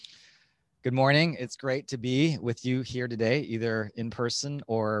Good morning. It's great to be with you here today, either in person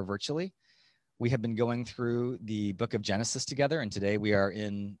or virtually. We have been going through the book of Genesis together, and today we are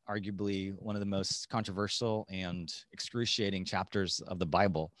in arguably one of the most controversial and excruciating chapters of the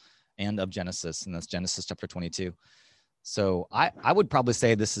Bible and of Genesis, and that's Genesis chapter 22. So I would probably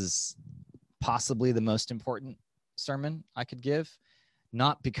say this is possibly the most important sermon I could give,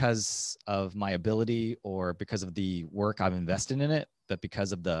 not because of my ability or because of the work I've invested in it, but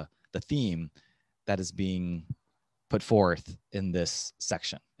because of the theme that is being put forth in this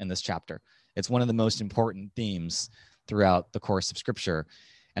section, in this chapter. It's one of the most important themes throughout the course of Scripture.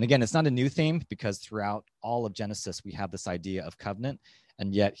 And again, it's not a new theme because throughout all of Genesis, we have this idea of covenant.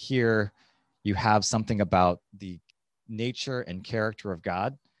 And yet here you have something about the nature and character of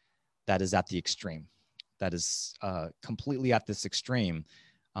God that is at the extreme, that is completely at this extreme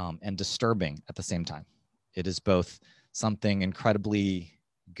and disturbing at the same time. It is both something incredibly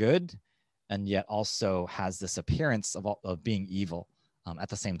good and yet also has this appearance of being evil at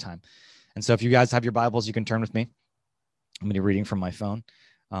the same time. And so if you guys have your Bibles, you can turn with me. I'm going to be reading from my phone,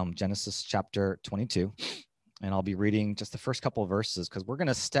 Genesis chapter 22. And I'll be reading just the first couple of verses because we're going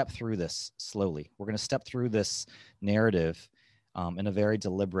to step through this slowly. We're going to step through this narrative in a very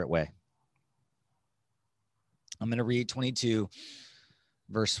deliberate way. I'm going to read 22,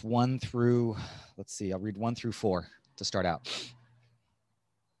 verse 1 through, I'll read 1 through 4 to start out.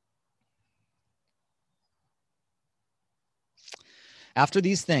 After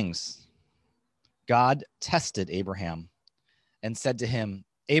these things, God tested Abraham and said to him,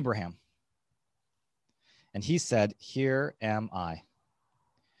 Abraham. And he said, Here am I.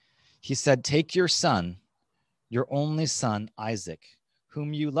 He said, Take your son, your only son, Isaac,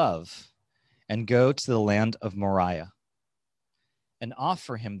 whom you love, and go to the land of Moriah, and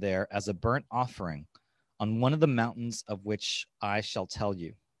offer him there as a burnt offering on one of the mountains of which I shall tell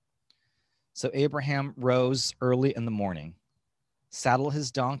you. So Abraham rose early in the morning, saddled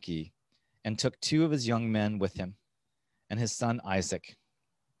his donkey, and took 2 of his young men with him, and his son Isaac.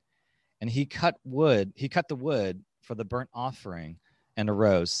 And he cut the wood for the burnt offering, and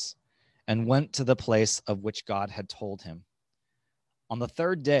arose, and went to the place of which God had told him. On the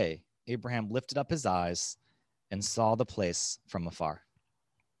 3rd day, Abraham lifted up his eyes and saw the place from afar.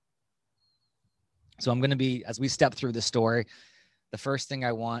 So I'm going to be, as we step through the story, the first thing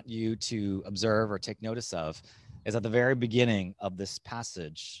I want you to observe or take notice of is at the very beginning of this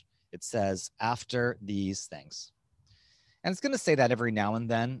passage, it says, after these things. And it's going to say that every now and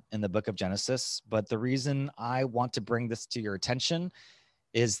then in the book of Genesis, but the reason I want to bring this to your attention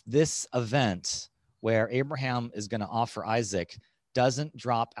is this event where Abraham is going to offer Isaac doesn't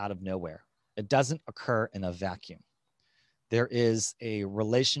drop out of nowhere. It doesn't occur in a vacuum. There is a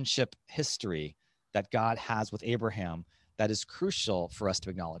relationship history that God has with Abraham that is crucial for us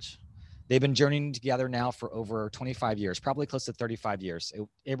to acknowledge. They've been journeying together now for over 25 years, probably close to 35 years.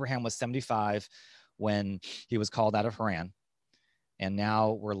 Abraham was 75 when he was called out of Haran. And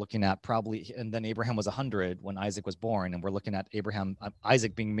now we're looking at and then Abraham was 100 when Isaac was born. And we're looking at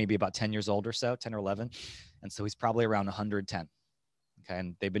Isaac being maybe about 10 years old or so, 10 or 11. And so he's probably around 110. Okay.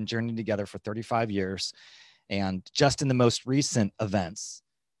 And they've been journeying together for 35 years. And just in the most recent events,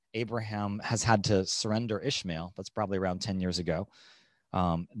 Abraham has had to surrender Ishmael. That's probably around 10 years ago.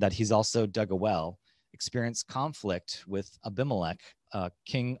 That he's also dug a well, experienced conflict with Abimelech,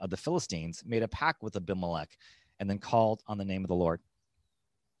 king of the Philistines, made a pact with Abimelech, and then called on the name of the Lord.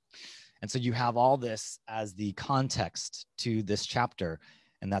 And so you have all this as the context to this chapter,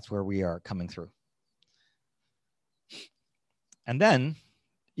 and that's where we are coming through. And then,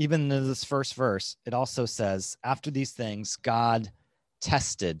 even in this first verse, it also says, after these things, God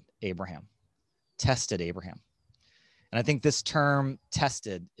tested Abraham. Tested Abraham. And I think this term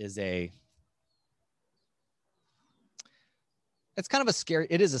tested is it's kind of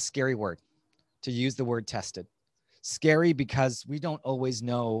it is a scary word to use the word tested. Scary because we don't always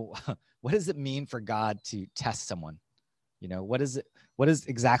know what does it mean for God to test someone? What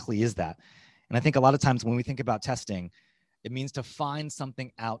exactly is that? And I think a lot of times when we think about testing, it means to find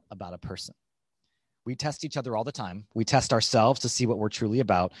something out about a person. We test each other all the time. We test ourselves to see what we're truly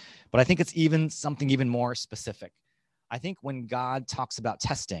about. But I think it's something even more specific. I think when God talks about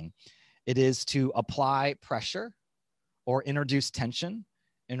testing, it is to apply pressure or introduce tension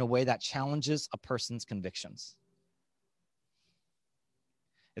in a way that challenges a person's convictions.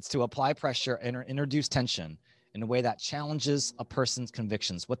 It's to apply pressure and introduce tension in a way that challenges a person's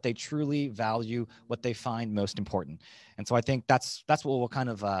convictions, what they truly value, what they find most important. And so I think that's what we'll kind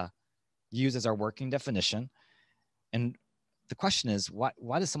of use as our working definition. And the question is,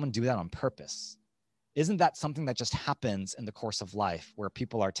 why does someone do that on purpose? Isn't that something that just happens in the course of life, where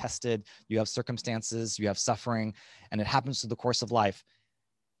people are tested, you have circumstances, you have suffering, and it happens through the course of life?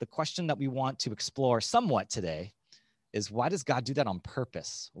 The question that we want to explore somewhat today is, why does God do that on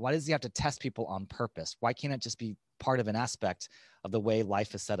purpose? Why does he have to test people on purpose? Why can't it just be part of an aspect of the way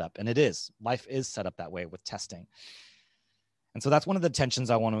life is set up? And it is. Life is set up that way with testing. And so that's one of the tensions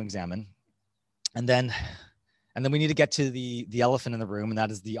I want to examine. And then we need to get to the elephant in the room, and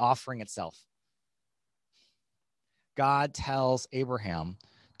that is the offering itself. God tells Abraham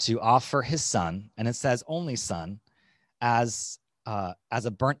to offer his son, and it says only son, as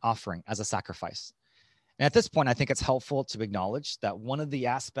a burnt offering, as a sacrifice. And at this point, I think it's helpful to acknowledge that one of the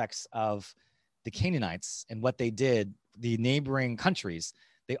aspects of the Canaanites and what they did, the neighboring countries,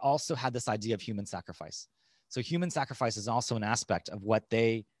 they also had this idea of human sacrifice. So human sacrifice is also an aspect of what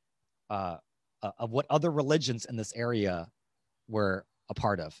what other religions in this area were a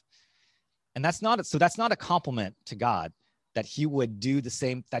part of. And that's not a compliment to God that he would do the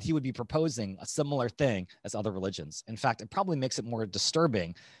same, that he would be proposing a similar thing as other religions. In fact, it probably makes it more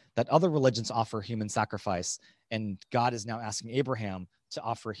disturbing that other religions offer human sacrifice, and God is now asking Abraham to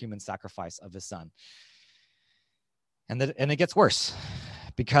offer a human sacrifice of his son. And it gets worse,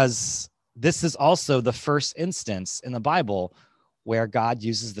 because this is also the first instance in the Bible where God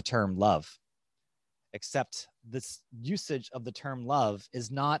uses the term love. Except this usage of the term love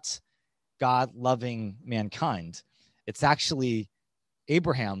is not God loving mankind. It's actually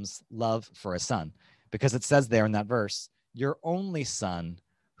Abraham's love for a son, because it says there in that verse, your only son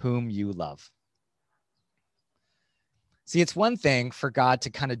whom you love. See, it's one thing for God to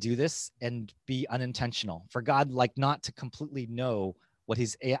kind of do this and be unintentional, for God not to completely know what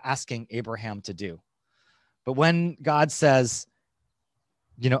he's asking Abraham to do. But when God says,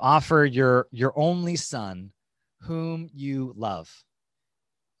 offer your only son whom you love,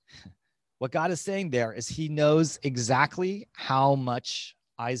 what God is saying there is he knows exactly how much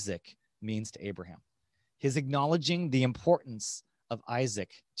Isaac means to Abraham. He's acknowledging the importance of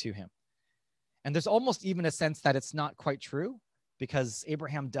Isaac to him. And there's almost even a sense that it's not quite true, because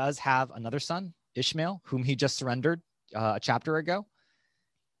Abraham does have another son, Ishmael, whom he just surrendered a chapter ago.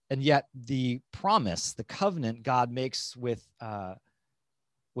 And yet the promise, the covenant God makes with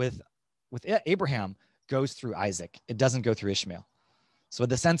Abraham goes through Isaac. It doesn't go through Ishmael. So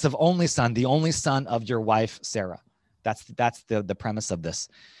the sense of only son, the only son of your wife, Sarah, that's the premise of this.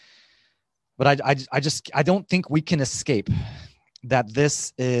 But I don't think we can escape that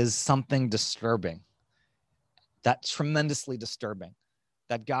this is something disturbing, that tremendously disturbing,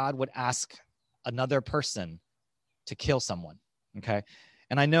 that God would ask another person to kill someone. Okay.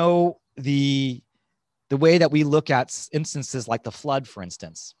 And I know the way that we look at instances like the flood, for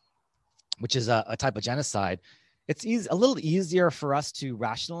instance, which is a type of genocide, it's a little easier for us to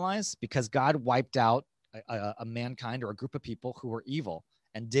rationalize, because God wiped out a mankind or a group of people who were evil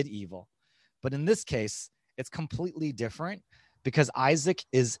and did evil. But in this case, it's completely different, because Isaac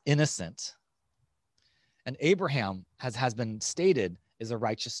is innocent. And Abraham has been stated is a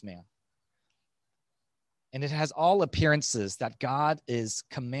righteous man. And it has all appearances that God is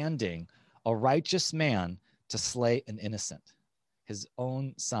commanding a righteous man to slay an innocent, his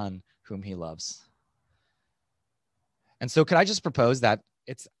own son whom he loves. And so could I just propose that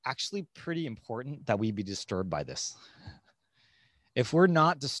it's actually pretty important that we be disturbed by this? If we're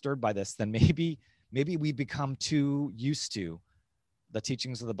not disturbed by this, then maybe we become too used to the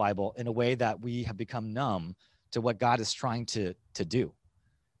teachings of the Bible in a way that we have become numb to what God is trying to do.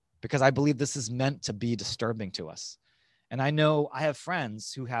 Because I believe this is meant to be disturbing to us. And I know I have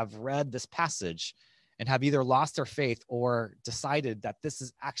friends who have read this passage and have either lost their faith or decided that this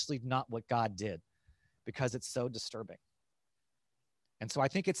is actually not what God did, because it's so disturbing. And so I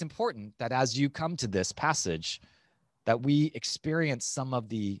think it's important that as you come to this passage, that we experience some of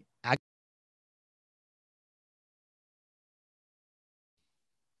the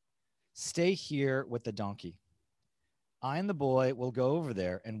stay here with the donkey. I and the boy will go over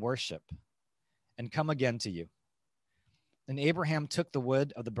there and worship and come again to you. And Abraham took the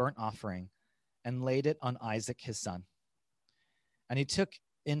wood of the burnt offering and laid it on Isaac, his son. And he took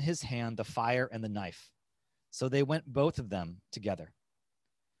in his hand the fire and the knife. So they went both of them together.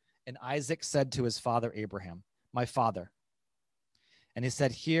 And Isaac said to his father Abraham, my father. And he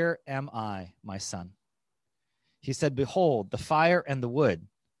said, here am I, my son. He said, behold, the fire and the wood,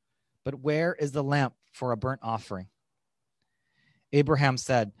 but where is the lamp for a burnt offering? Abraham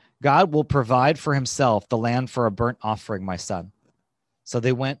said, God will provide for himself the land for a burnt offering, my son. So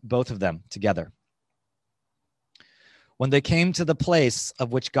they went both of them together. When they came to the place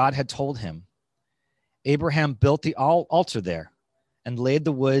of which God had told him, Abraham built the altar there and laid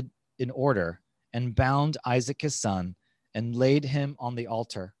the wood in order and bound Isaac his son and laid him on the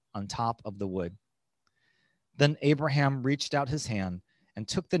altar on top of the wood. Then Abraham reached out his hand and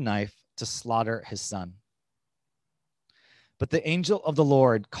took the knife to slaughter his son. But the angel of the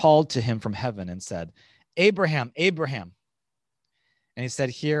Lord called to him from heaven and said, Abraham, Abraham. And he said,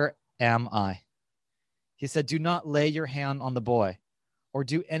 Here am I. He said, Do not lay your hand on the boy or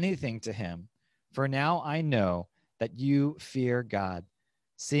do anything to him, for now I know that you fear God,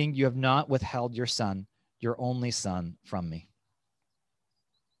 seeing you have not withheld your son, your only son, from me.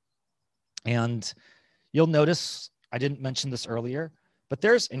 And you'll notice, I didn't mention this earlier, but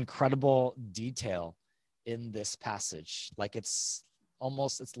there's incredible detail in this passage. Like it's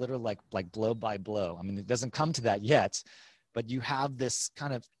literally like blow by blow. I mean, it doesn't come to that yet, but you have this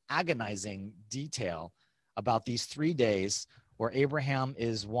kind of agonizing detail about these 3 days where Abraham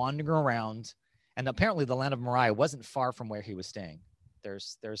is wandering around, and apparently the land of Moriah wasn't far from where he was staying.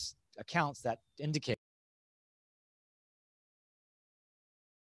 There's accounts that indicate.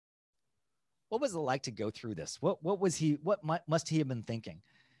 What was it like to go through this? What must he have been thinking?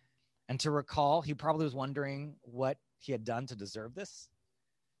 And to recall, he probably was wondering what he had done to deserve this.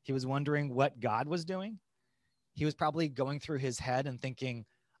 He was wondering what God was doing. He was probably going through his head and thinking,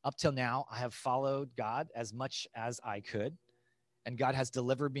 up till now, I have followed God as much as I could, and God has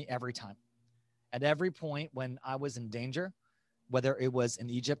delivered me every time. At every point when I was in danger, whether it was in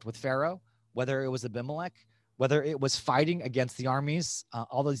Egypt with Pharaoh, whether it was Abimelech, whether it was fighting against the armies,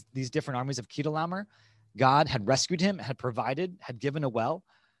 all these different armies of Kedorlaomer, God had rescued him, had provided, had given a well.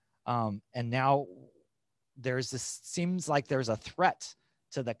 And now seems like there's a threat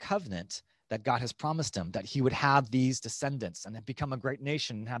to the covenant that God has promised him, that he would have these descendants and become a great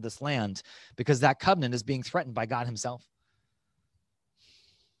nation and have this land, because that covenant is being threatened by God himself.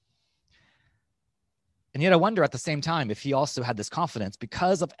 And yet I wonder at the same time if he also had this confidence,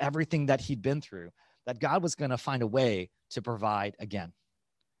 because of everything that he'd been through, that God was going to find a way to provide again.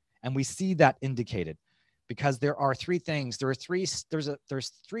 And we see that indicated because there are three things. There's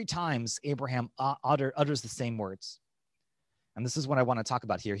three times Abraham utters the same words. And this is what I want to talk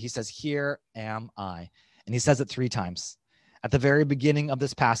about here. He says, Here am I. And he says it 3 times. At the very beginning of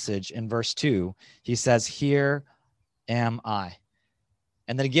this passage in verse 2, he says, Here am I.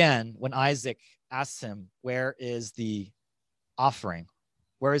 And then again, when Isaac asks him, where is the offering?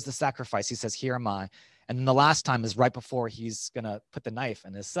 Where is the sacrifice? He says, Here am I. And then the last time is right before he's going to put the knife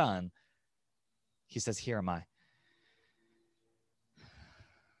in his son. He says, Here am I.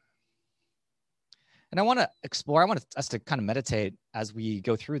 And I want to explore, I want us to kind of meditate as we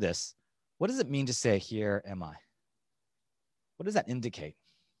go through this. What does it mean to say, Here am I? What does that indicate?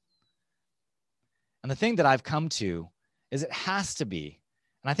 And the thing that I've come to is it has to be,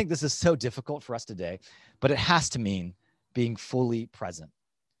 and I think this is so difficult for us today, but it has to mean being fully present.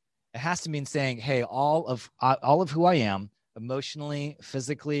 It has to mean saying, hey, all of who I am, emotionally,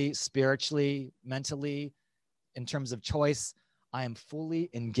 physically, spiritually, mentally, in terms of choice, I am fully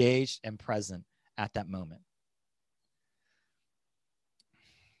engaged and present at that moment.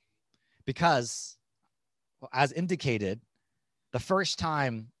 Because, as indicated, the first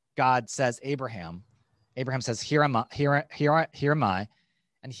time God says Abraham says, Here am I,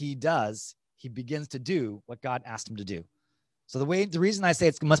 and he begins to do what God asked him to do. So the reason I say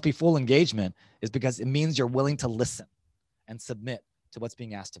it must be full engagement is because it means you're willing to listen and submit to what's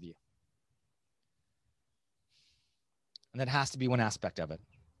being asked of you. And that has to be one aspect of it.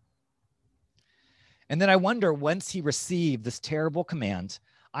 And then I wonder, once he received this terrible command,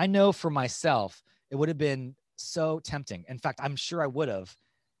 I know for myself, it would have been so tempting. In fact, I'm sure I would have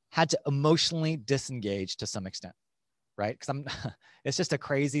had to emotionally disengage to some extent, right? Because it's just a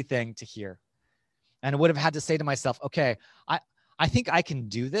crazy thing to hear. And I would have had to say to myself, okay, I think I can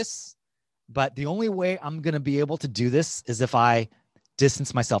do this, but the only way I'm going to be able to do this is if I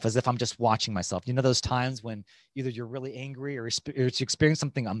distance myself, as if I'm just watching myself. You know, those times when either you're really angry or you experience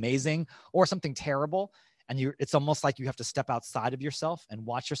something amazing or something terrible, and it's almost like you have to step outside of yourself and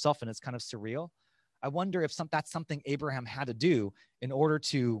watch yourself, and it's kind of surreal. I wonder if that's something Abraham had to do in order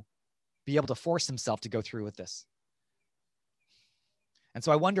to be able to force himself to go through with this. And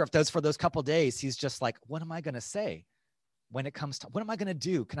so I wonder if for those couple of days, he's just like, what am I going to say when it comes to, what am I going to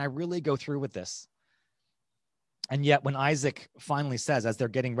do? Can I really go through with this? And yet when Isaac finally says, as they're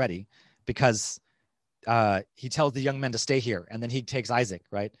getting ready, because he tells the young men to stay here, and then he takes Isaac,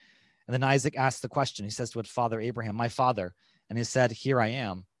 right? And then Isaac asks the question. He says to his father, Abraham, my father. And he said, Here I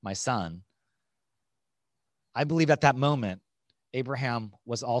am, my son. I believe at that moment, Abraham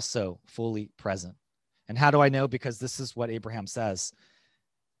was also fully present. And how do I know? Because this is what Abraham says.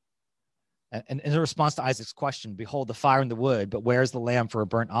 And in response to Isaac's question, behold, the fire and the wood, but where's the lamb for a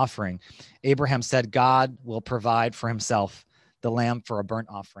burnt offering? Abraham said, God will provide for himself the lamb for a burnt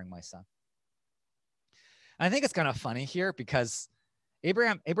offering, my son. And I think it's kind of funny here because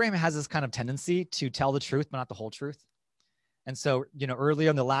Abraham has this kind of tendency to tell the truth, but not the whole truth. And so, earlier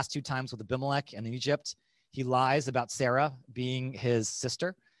in the last 2 times with Abimelech and in Egypt, he lies about Sarah being his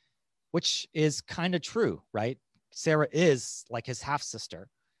sister, which is kind of true, right? Sarah is like his half sister,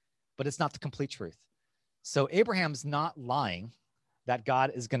 but it's not the complete truth. So Abraham's not lying that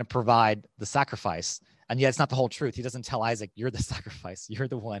God is going to provide the sacrifice. And yet it's not the whole truth. He doesn't tell Isaac, you're the sacrifice. You're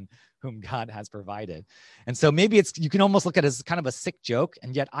the one whom God has provided. And so maybe you can almost look at it as kind of a sick joke.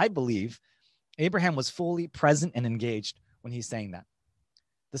 And yet I believe Abraham was fully present and engaged when he's saying that.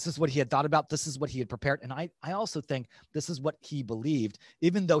 This is what he had thought about. This is what he had prepared. And I also think this is what he believed,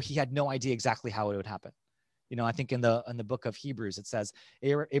 even though he had no idea exactly how it would happen. I think in the book of Hebrews, it says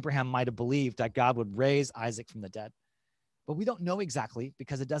Abraham might have believed that God would raise Isaac from the dead. But we don't know exactly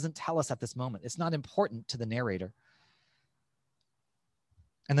because it doesn't tell us at this moment. It's not important to the narrator.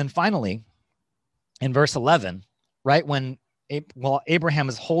 And then finally, in verse 11, right when Abraham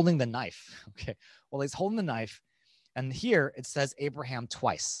is holding the knife. Okay, well, he's holding the knife. And here it says Abraham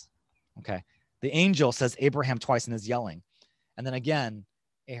twice. Okay, the angel says Abraham twice and is yelling. And then again,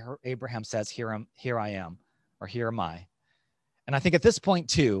 Abraham says, here I am, or here am I. And I think at this point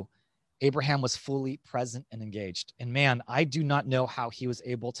too, Abraham was fully present and engaged. And man, I do not know how he was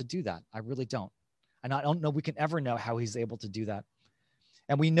able to do that. I really don't. And I don't know we can ever know how he's able to do that.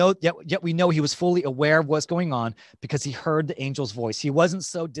 And we know, yet we know he was fully aware of what's going on because he heard the angel's voice. He wasn't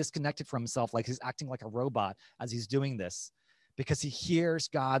so disconnected from himself, like he's acting like a robot as he's doing this, because he hears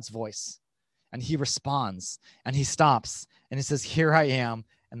God's voice and he responds and he stops and he says, here I am.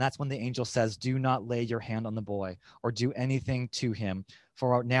 And that's when the angel says, do not lay your hand on the boy or do anything to him,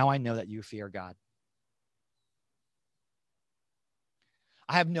 for now I know that you fear God.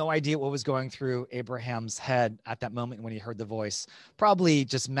 I have no idea what was going through Abraham's head at that moment when he heard the voice. Probably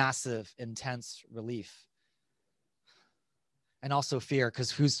just massive, intense relief. And also fear,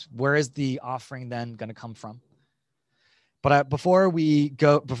 because where is the offering then going to come from? But before we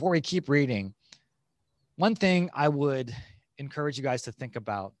keep reading, one thing I would encourage you guys to think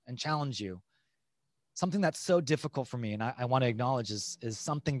about and challenge you, something that's so difficult for me and I want to acknowledge is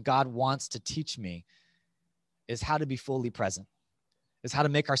something God wants to teach me, is how to be fully present, is how to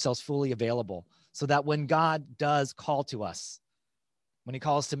make ourselves fully available so that when God does call to us, when he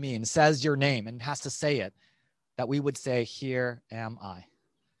calls to me and says your name and has to say it, that we would say, here am I.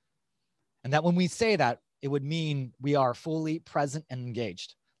 And that when we say that, it would mean we are fully present and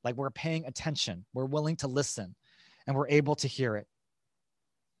engaged, like we're paying attention, we're willing to listen, and we're able to hear it.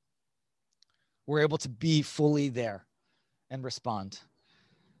 We're able to be fully there and respond.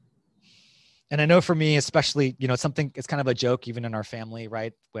 And I know for me, especially, it's kind of a joke even in our family,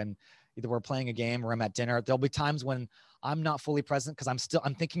 right? When either we're playing a game or I'm at dinner, there'll be times when I'm not fully present because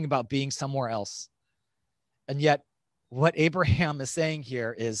I'm thinking about being somewhere else. And yet what Abraham is saying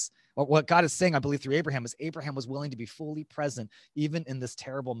here is, or what God is saying, I believe through Abraham, is Abraham was willing to be fully present, even in this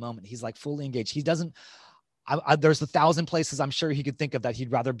terrible moment. He's like fully engaged. He doesn't, there's 1,000 places I'm sure he could think of that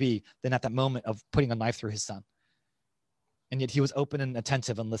he'd rather be than at that moment of putting a knife through his son. And yet he was open and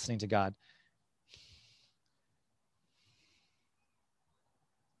attentive and listening to God.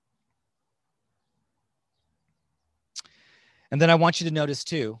 And then I want you to notice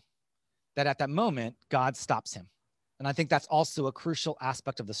too, that at that moment, God stops him. And I think that's also a crucial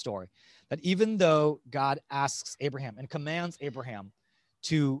aspect of the story, that even though God asks Abraham and commands Abraham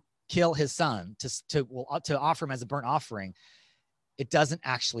to kill his son, to offer him as a burnt offering, it doesn't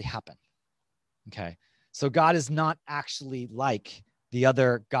actually happen. Okay. So God is not actually like the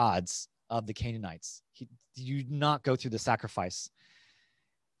other gods of the Canaanites. You do not go through the sacrifice.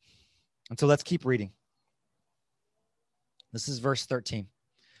 And so let's keep reading. This is verse 13.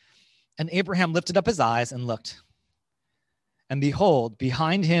 And Abraham lifted up his eyes and looked. And behold,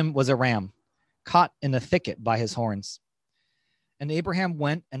 behind him was a ram, caught in a thicket by his horns. And Abraham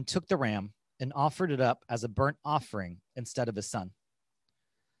went and took the ram and offered it up as a burnt offering instead of his son.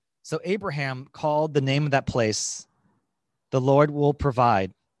 So Abraham called the name of that place, the Lord will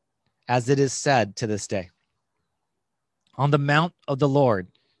provide, as it is said to this day. On the mount of the Lord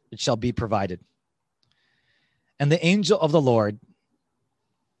it shall be provided. And the angel of the Lord,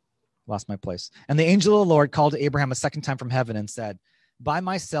 lost my place. And the angel of the Lord called to Abraham a second time from heaven and said, by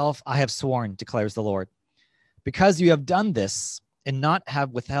myself I have sworn, declares the Lord, because you have done this and not have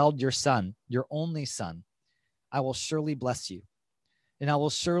withheld your son, your only son, I will surely bless you. And I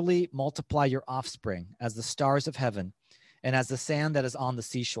will surely multiply your offspring as the stars of heaven and as the sand that is on the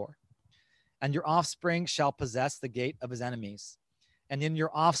seashore. and your offspring shall possess the gate of his enemies. And in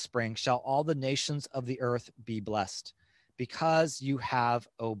your offspring shall all the nations of the earth be blessed, because you have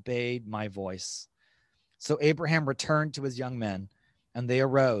obeyed my voice. So Abraham returned to his young men, and they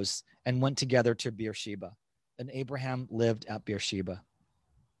arose and went together to Beersheba. And Abraham lived at Beersheba.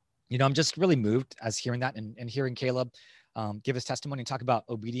 You know, I'm just really moved as hearing that and hearing Caleb give his testimony and talk about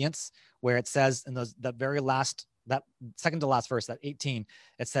obedience, where it says in that very last, that second to last verse, that 18,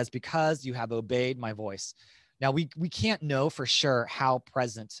 it says, because you have obeyed my voice. Now, we can't know for sure how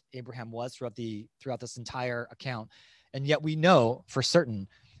present Abraham was throughout this entire account. And yet we know for certain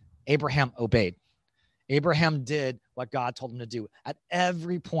Abraham obeyed. Abraham did what God told him to do at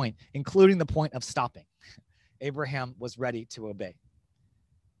every point, including the point of stopping. Abraham was ready to obey.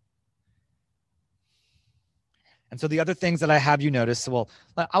 And so the other things that I have you notice, well,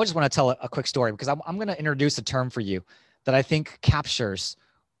 I just want to tell a quick story, because I'm going to introduce a term for you that I think captures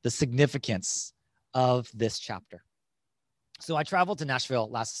the significance of this chapter. So I traveled to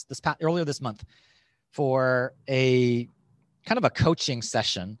Nashville earlier this month for a kind of a coaching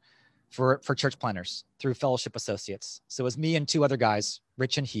session for church planners through Fellowship Associates. So it was me and two other guys,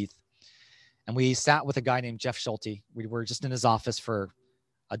 Rich and Heath, and we sat with a guy named Jeff Schulte. We were just in his office for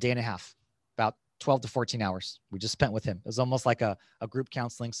a day and a half, about 12 to 14 hours. We just spent with him. It was almost like a group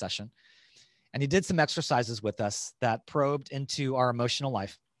counseling session. And he did some exercises with us that probed into our emotional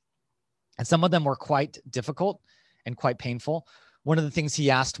life. And some of them were quite difficult and quite painful. One of the things he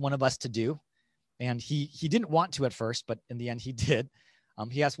asked one of us to do, and he didn't want to at first, but in the end he did.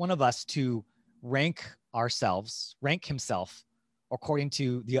 He asked one of us to rank himself according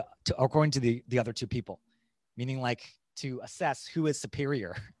to the other two people, meaning like to assess who is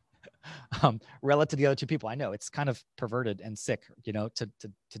superior relative to the other two people. I know it's kind of perverted and sick, you know, to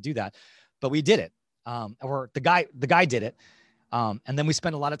do that, but we did it. Or the guy did it. And then we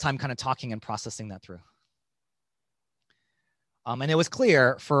spent a lot of time kind of talking and processing that through. And it was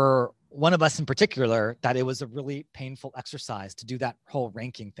clear for one of us in particular that it was a really painful exercise to do that whole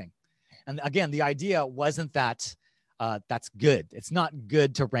ranking thing. And again, the idea wasn't that that's good. It's not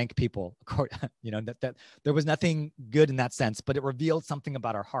good to rank people, you know, that there was nothing good in that sense, but it revealed something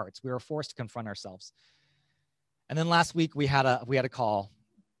about our hearts. We were forced to confront ourselves. And then last week we had a call,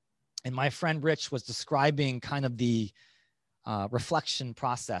 and my friend Rich was describing kind of the reflection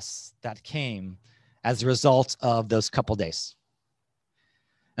process that came as a result of those couple days.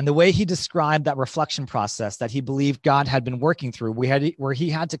 And the way he described that reflection process that he believed God had been working through, where he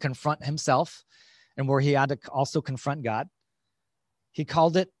had to confront himself and where he had to also confront God, he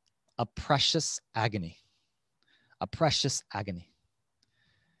called it a precious agony. A precious agony.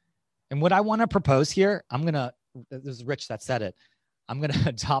 And what I want to propose here, this is Rich that said it, I'm going to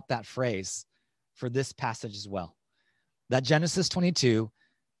adopt that phrase for this passage as well. That Genesis 22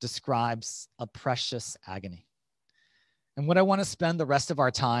 describes a precious agony. And what I want to spend the rest of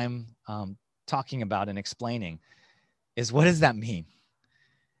our time talking about and explaining is, what does that mean?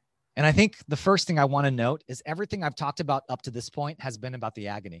 And I think the first thing I want to note is everything I've talked about up to this point has been about the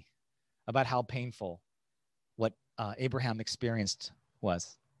agony, about how painful what Abraham experienced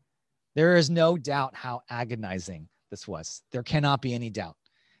was. There is no doubt how agonizing this was. There cannot be any doubt.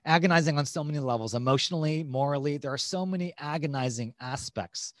 Agonizing on so many levels, emotionally, morally. There are so many agonizing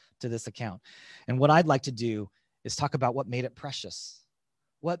aspects to this account. And what I'd like to do is talk about what made it precious,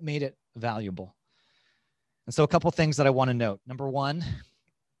 what made it valuable. And so a couple things that I want to note. Number one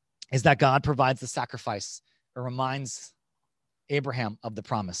is that God provides the sacrifice. It reminds Abraham of the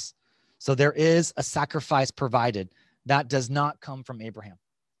promise. So there is a sacrifice provided that does not come from Abraham.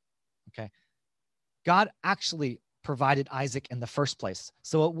 Okay. God actually provided Isaac in the first place.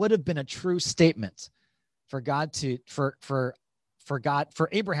 So it would have been a true statement for God to, for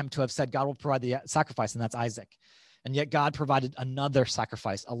Abraham to have said, God will provide the sacrifice, and that's Isaac. And yet God provided another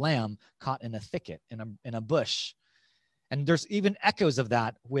sacrifice, a lamb caught in a thicket, in a bush. And there's even echoes of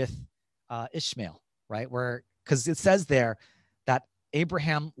that with Ishmael, right? Because it says there that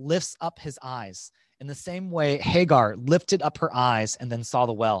Abraham lifts up his eyes in the same way Hagar lifted up her eyes and then saw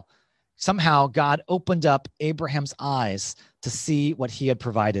the well. Somehow God opened up Abraham's eyes to see what he had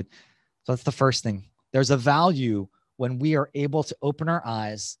provided. So that's the first thing. There's a value when we are able to open our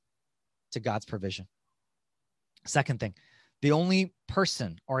eyes to God's provision. Second thing, the only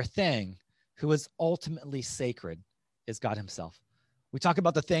person or thing who is ultimately sacred is God himself. We talk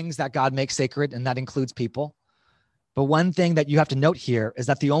about the things that God makes sacred, and that includes people. But one thing that you have to note here is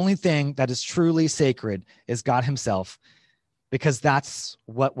that the only thing that is truly sacred is God himself, because that's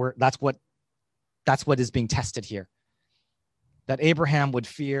what is being tested here. That Abraham would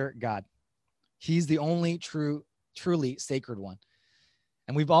fear God. He's the only truly sacred one.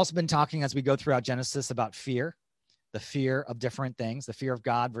 And we've also been talking as we go throughout Genesis about fear, the fear of different things, the fear of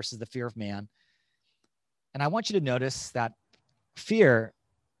God versus the fear of man. And I want you to notice that fear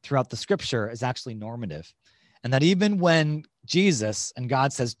throughout the scripture is actually normative. And that even when Jesus and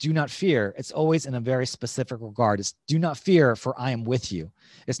God says, do not fear, it's always in a very specific regard. It's do not fear, for I am with you.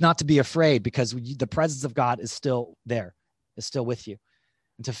 It's not to be afraid because the presence of God is still there, is still with you.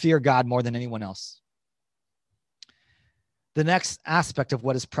 And to fear God more than anyone else. The next aspect of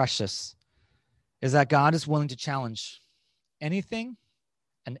what is precious is that God is willing to challenge anything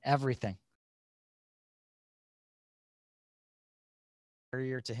and everything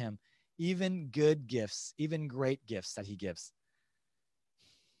superior to him, even good gifts, even great gifts that he gives.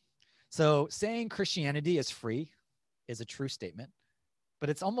 So saying Christianity is free is a true statement, but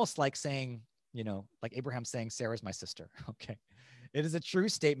it's almost like saying, like Abraham saying, Sarah's my sister. Okay. It is a true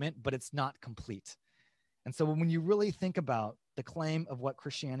statement, but it's not complete. And so when you really think about the claim of what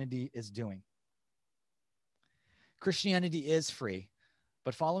Christianity is doing, Christianity is free,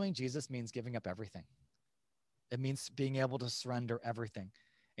 but following Jesus means giving up everything. It means being able to surrender everything,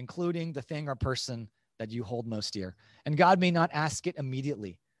 including the thing or person that you hold most dear. And God may not ask it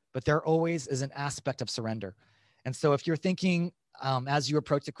immediately, but there always is an aspect of surrender. And so if you're thinking as you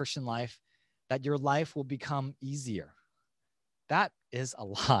approach the Christian life, that your life will become easier, that is a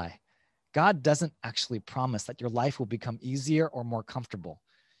lie. God doesn't actually promise that your life will become easier or more comfortable.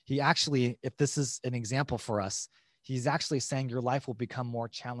 He actually, if this is an example for us, he's actually saying your life will become more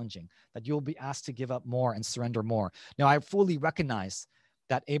challenging, that you'll be asked to give up more and surrender more. Now, I fully recognize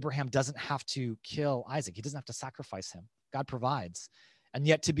that Abraham doesn't have to kill Isaac. He doesn't have to sacrifice him. God provides. And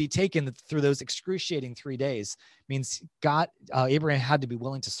yet to be taken through those excruciating 3 days means Abraham had to be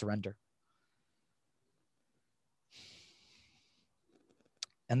willing to surrender.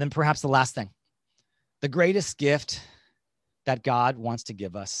 And then perhaps the last thing, the greatest gift that God wants to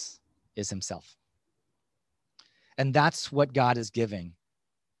give us is himself. And that's what God is giving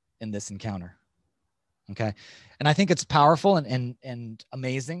in this encounter. Okay. And I think it's powerful and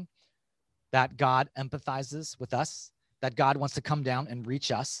amazing that God empathizes with us, that God wants to come down and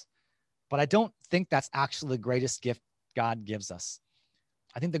reach us. But I don't think that's actually the greatest gift God gives us.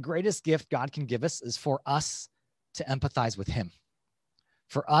 I think the greatest gift God can give us is for us to empathize with him,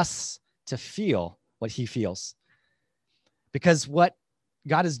 for us to feel what he feels. Because what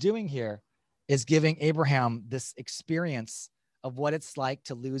God is doing here is giving Abraham this experience of what it's like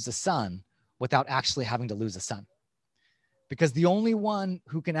to lose a son without actually having to lose a son. Because the only one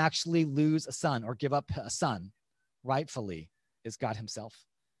who can actually lose a son or give up a son rightfully is God himself.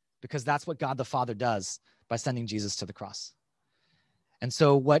 Because that's what God the Father does by sending Jesus to the cross. And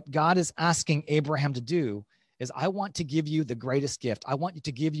so what God is asking Abraham to do is, I want to give you the greatest gift. I want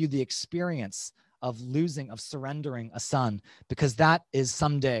to give you the experience of surrendering a son, because that is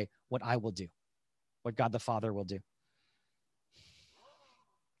someday what I will do, what God the Father will do.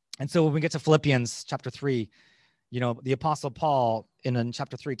 And so when we get to Philippians chapter 3, the Apostle Paul in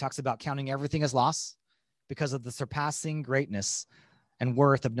chapter 3 talks about counting everything as loss because of the surpassing greatness and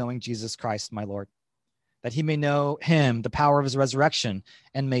worth of knowing Jesus Christ, my Lord, that he may know him, the power of his resurrection,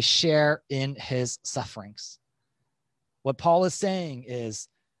 and may share in his sufferings. What Paul is saying is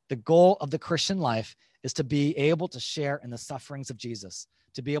the goal of the Christian life is to be able to share in the sufferings of Jesus,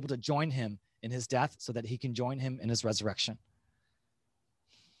 to be able to join him in his death so that he can join him in his resurrection.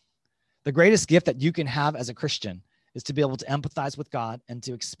 The greatest gift that you can have as a Christian is to be able to empathize with God and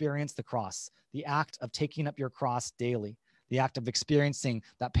to experience the cross, the act of taking up your cross daily, the act of experiencing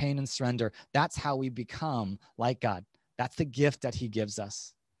that pain and surrender. That's how we become like God. That's the gift that he gives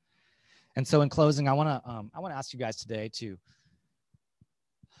us. And so in closing, I want to ask you guys today to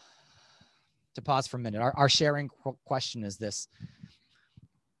pause for a minute. Our sharing question is this: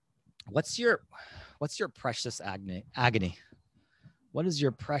 What's your precious agony? What is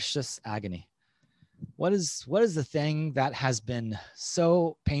your precious agony? What is the thing that has been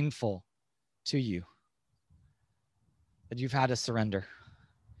so painful to you that you've had to surrender?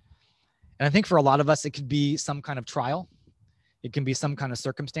 And I think for a lot of us, it could be some kind of trial. It can be some kind of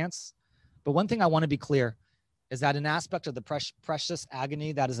circumstance. But one thing I want to be clear is that an aspect of the precious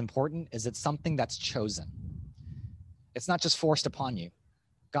agony that is important is it's something that's chosen. It's not just forced upon you.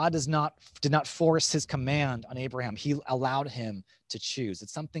 God did not force his command on Abraham. He allowed him to choose.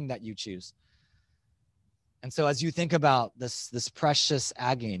 It's something that you choose. And so as you think about this precious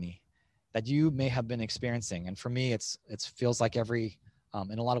agony that you may have been experiencing, and for me, it feels like in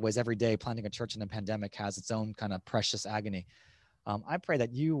a lot of ways, every day planting a church in a pandemic has its own kind of precious agony. I pray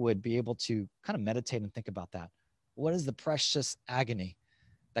that you would be able to kind of meditate and think about that. What is the precious agony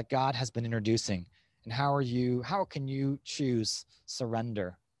that God has been introducing And how can you choose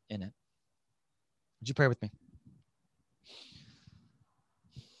surrender in it? Would you pray with me?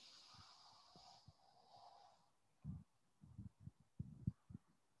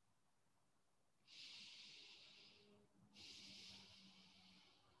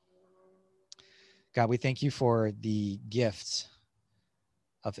 God, we thank you for the gift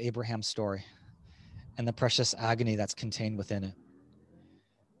of Abraham's story and the precious agony that's contained within it.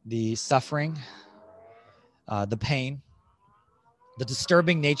 The suffering, the pain, the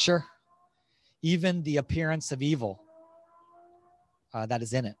disturbing nature, even the appearance of evil that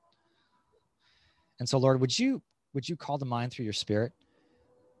is in it. And so, Lord, would you call to mind through your Spirit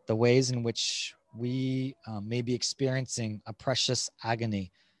the ways in which we may be experiencing a precious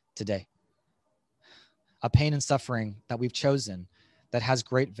agony today, a pain and suffering that we've chosen that has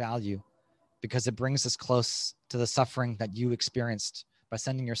great value because it brings us close to the suffering that you experienced by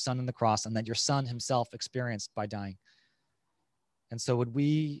sending your son on the cross and that your son himself experienced by dying. And so would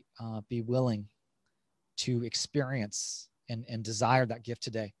we be willing to experience and desire that gift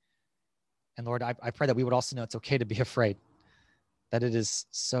today? And Lord, I pray that we would also know it's okay to be afraid, that it is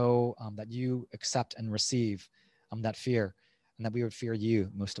so that you accept and receive that fear, and that we would fear you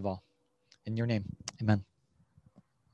most of all. In your name, amen.